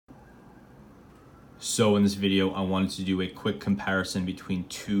So in this video, I wanted to do a quick comparison between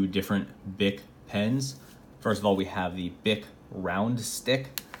two different Bic pens. First of all, we have the Bic Round Stic,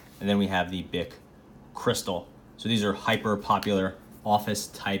 and then we have the Bic Cristal. So these are hyper popular office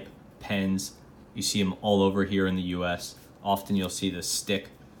type pens. You see them all over here in the US. Often you'll see the stick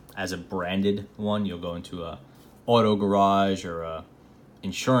as a branded one. You'll go into a auto garage or a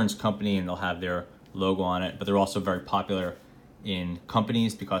insurance company and they'll have their logo on it, but they're also very popular in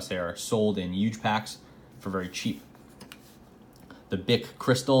companies because they are sold in huge packs for very cheap. The Bic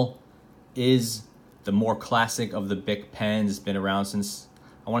Cristal is the more classic of the Bic pens. It's been around since,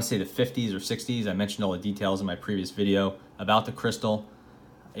 I want to say, the 50s or 60s. I mentioned all the details in my previous video about the Cristal.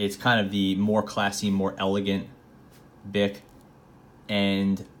 It's kind of the more classy, more elegant Bic.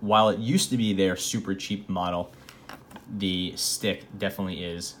 And while it used to be their super cheap model, the stick definitely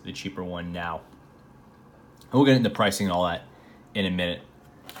is the cheaper one now. And we'll get into pricing and all that in a minute.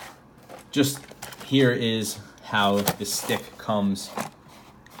 Just here is how the stick comes.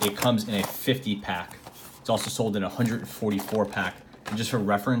 It comes in a 50 pack. It's also sold in a 144 pack. And just for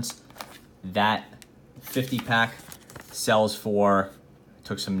reference, that 50 pack sells for, I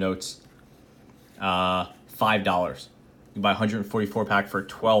took some notes, $5. You can buy a 144 pack for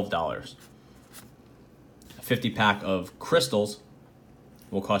 $12. A 50 pack of crystals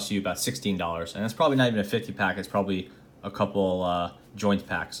will cost you about $16. And that's probably not even a 50 pack. It's probably a couple joint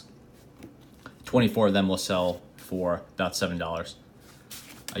packs. 24 of them will sell for about $7.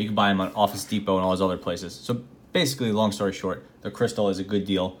 You can buy them on Office Depot and all those other places. So basically, long story short, the Cristal is a good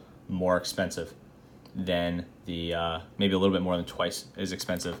deal more expensive than the, maybe a little bit more than twice as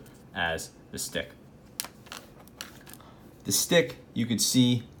expensive as the stick. The stick, you could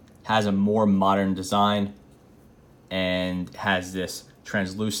see, has a more modern design and has this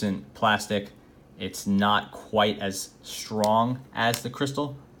translucent plastic. It's not quite as strong as the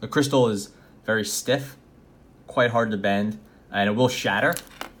Cristal. The Cristal is very stiff, quite hard to bend, and it will shatter,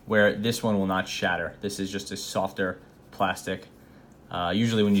 where this one will not shatter. This is just a softer plastic.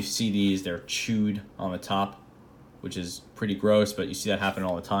 Usually when you see these, they're chewed on the top, which is pretty gross, but you see that happen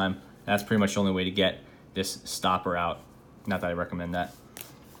all the time. That's pretty much the only way to get this stopper out. Not that I recommend that.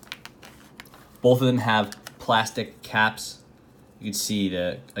 Both of them have plastic caps. You can see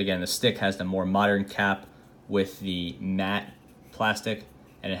the stick has the more modern cap with the matte plastic,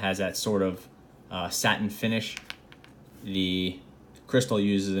 and it has that sort of satin finish. The Cristal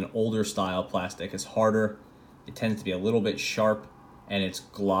uses an older style plastic. It's harder, it tends to be a little bit sharp, and it's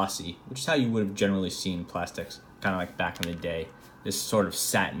glossy, which is how you would have generally seen plastics, kind of like back in the day. This sort of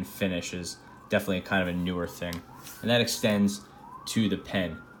satin finish is definitely kind of a newer thing, and that extends to the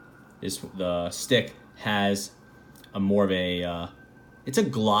pen. The stick has a more of a, it's a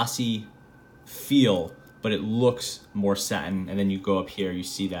glossy feel, but it looks more satin. And then you go up here, you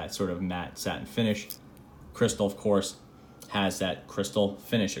see that sort of matte satin finish. Cristal, of course, has that crystal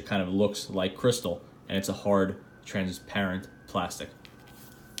finish. It kind of looks like crystal, and it's a hard, transparent plastic.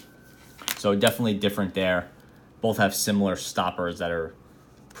 So definitely different there. Both have similar stoppers that are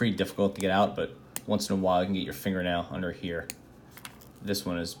pretty difficult to get out, but once in a while you can get your fingernail under here. This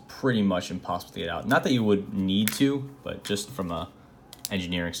one is pretty much impossible to get out. Not that you would need to, but just from a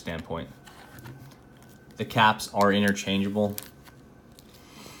engineering standpoint. The caps are interchangeable.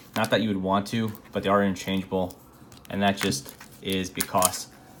 Not that you would want to, but they are interchangeable. And that just is because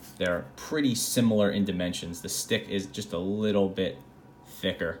they're pretty similar in dimensions. The stick is just a little bit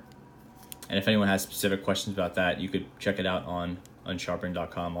thicker. And if anyone has specific questions about that, you could check it out on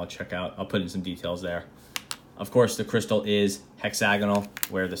unsharpened.com. I'll put in some details there. Of course, the Cristal is hexagonal,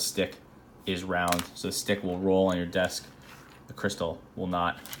 where the stick is round. So the stick will roll on your desk. The Cristal will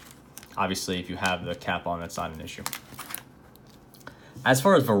not. Obviously, if you have the cap on, that's not an issue. As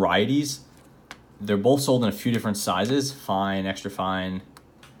far as varieties, they're both sold in a few different sizes, fine, extra fine.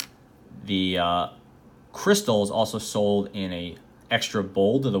 The Cristal is also sold in a extra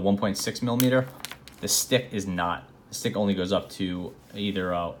bold, the 1.6 millimeter. The stick is not. The stick only goes up to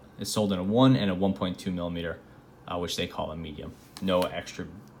either, it's sold in a 1 and a 1.2 millimeter, which they call a medium. No extra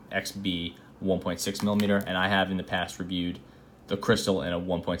XB 1.6 millimeter, and I have in the past reviewed the Cristal in a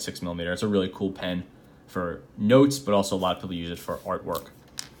 1.6 millimeter. It's a really cool pen for notes, but also a lot of people use it for artwork.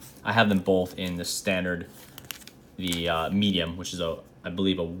 I have them both in the standard, the medium, which is I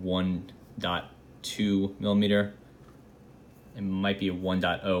believe a 1.2 millimeter. It might be a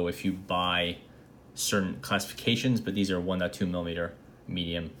 1.0 if you buy certain classifications, but these are 1.2 millimeter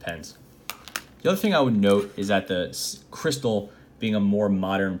medium pens. The other thing I would note is that the Cristal, being a more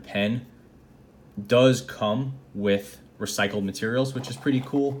modern pen, does come with recycled materials, which is pretty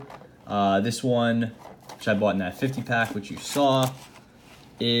cool. This one, which I bought in that 50 pack, which you saw,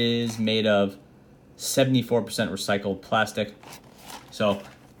 is made of 74% recycled plastic. So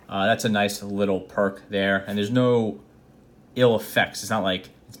that's a nice little perk there. And there's no ill effects. It's not like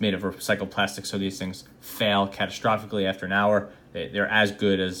it's made of recycled plastic, so these things fail catastrophically after an hour. They're as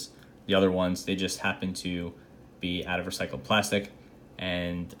good as the other ones. They just happen to be out of recycled plastic.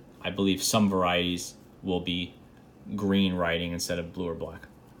 And I believe some varieties will be green writing instead of blue or black.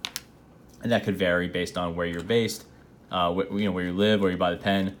 And that could vary based on where you're based, where you live, where you buy the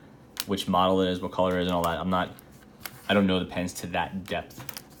pen, which model it is, what color it is, and all that. I don't know the pens to that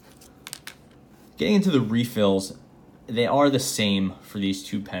depth. Getting into the refills, they are the same for these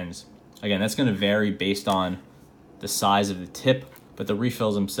two pens. Again, that's going to vary based on the size of the tip, but the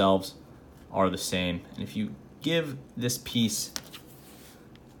refills themselves are the same. And if you give this piece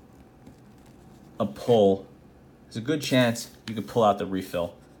a pull, there's a good chance you could pull out the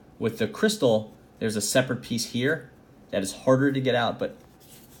refill. With the Cristal, there's a separate piece here that is harder to get out, but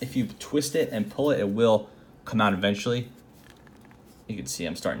if you twist it and pull it, it will come out eventually. You can see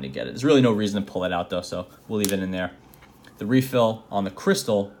I'm starting to get it. There's really no reason to pull it out though, so we'll leave it in there. The refill on the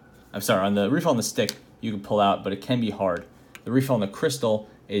Cristal, on the refill on the stick, you can pull out, but it can be hard. The refill on the Cristal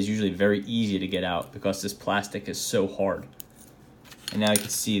is usually very easy to get out because this plastic is so hard. And now you can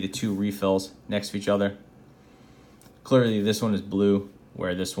see the two refills next to each other. Clearly this one is blue,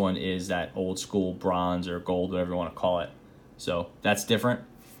 where this one is that old school bronze or gold, whatever you want to call it. So that's different,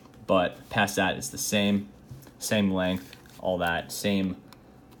 but past that it's the same length, all that, same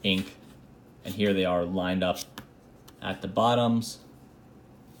ink. And here they are lined up at the bottoms.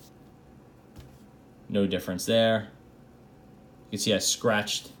 No difference there. You can see I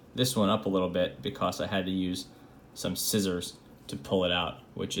scratched this one up a little bit because I had to use some scissors to pull it out,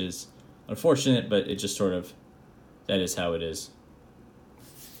 which is unfortunate, but it just sort of, that is how it is.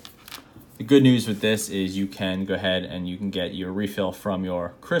 The good news with this is you can go ahead and you can get your refill from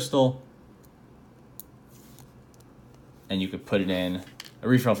your Cristal, and you could put it in a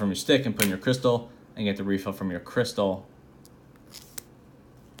refill from your stick and put in your Cristal, and get the refill from your Cristal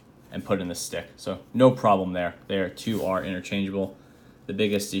and put in the stick. So no problem there. There two are interchangeable. The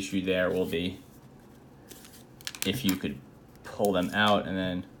biggest issue there will be if you could pull them out, and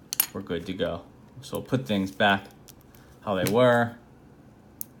then we're good to go. So we'll put things back how they were.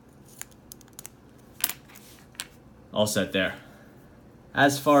 All set there.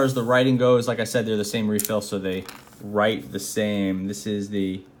 As far as the writing goes, like I said, they're the same refill, so they write the same. This is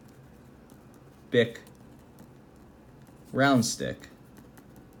the Bic Round Stic,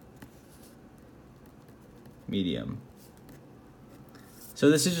 medium.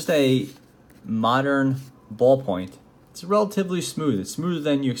 So this is just a modern ballpoint. It's relatively smooth. It's smoother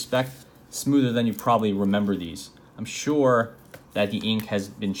than you expect, smoother than you probably remember these. I'm sure that the ink has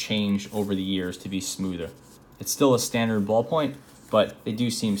been changed over the years to be smoother. It's still a standard ballpoint, but they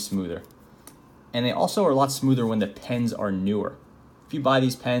do seem smoother. And they also are a lot smoother when the pens are newer. If you buy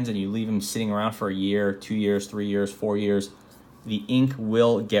these pens and you leave them sitting around for a year, 2 years, 3 years, 4 years, the ink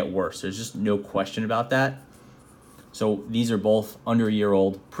will get worse. There's just no question about that. So these are both under a year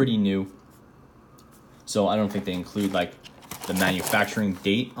old, pretty new. So I don't think they include like the manufacturing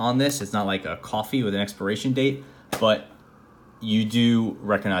date on this. It's not like a coffee with an expiration date, but you do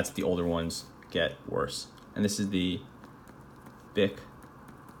recognize that the older ones get worse. And this is the Bic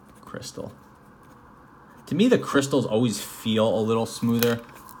Cristal. To me, the Crystals always feel a little smoother,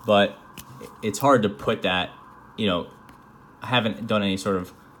 but it's hard to put that, you know, I haven't done any sort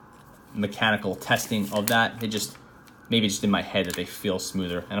of mechanical testing of that. It just, maybe just in my head that they feel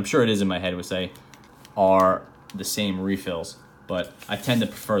smoother. And I'm sure it is in my head, which they are the same refills, but I tend to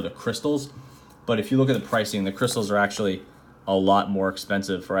prefer the Crystals. But if you look at the pricing, the Crystals are actually a lot more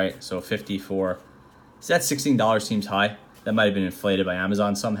expensive, right? So 50 for, so that $16 seems high. That might have been inflated by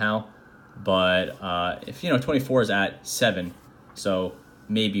Amazon somehow. But if, you know, 24 is at 7, so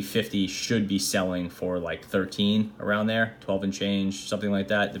maybe 50 should be selling for like 13 around there, 12 and change, something like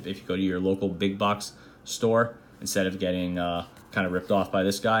that. If you go to your local big box store instead of getting kind of ripped off by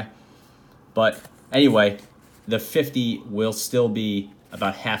this guy. But anyway, the 50 will still be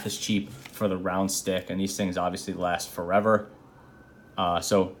about half as cheap for the round stick, and these things obviously last forever.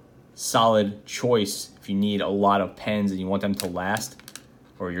 So solid choice if you need a lot of pens and you want them to last,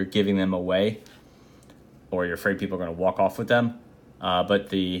 or you're giving them away, or you're afraid people are going to walk off with them. But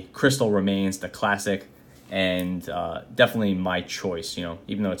the Cristal remains the classic, and definitely my choice. You know,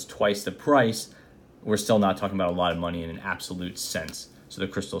 even though it's twice the price, we're still not talking about a lot of money in an absolute sense. So the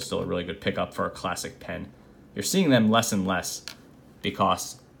Cristal is still a really good pickup for a classic pen. You're seeing them less and less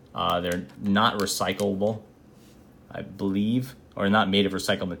because they're not recyclable, I believe, or not made of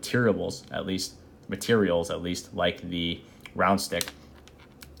recycled materials, at least like the round stick.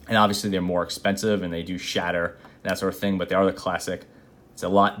 And obviously they're more expensive and they do shatter and that sort of thing, but they are the classic. It's a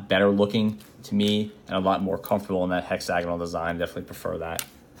lot better looking to me and a lot more comfortable in that hexagonal design. Definitely prefer that.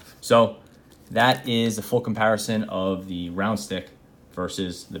 So that is the full comparison of the Round Stic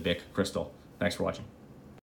versus the Bic Cristal. Thanks for watching.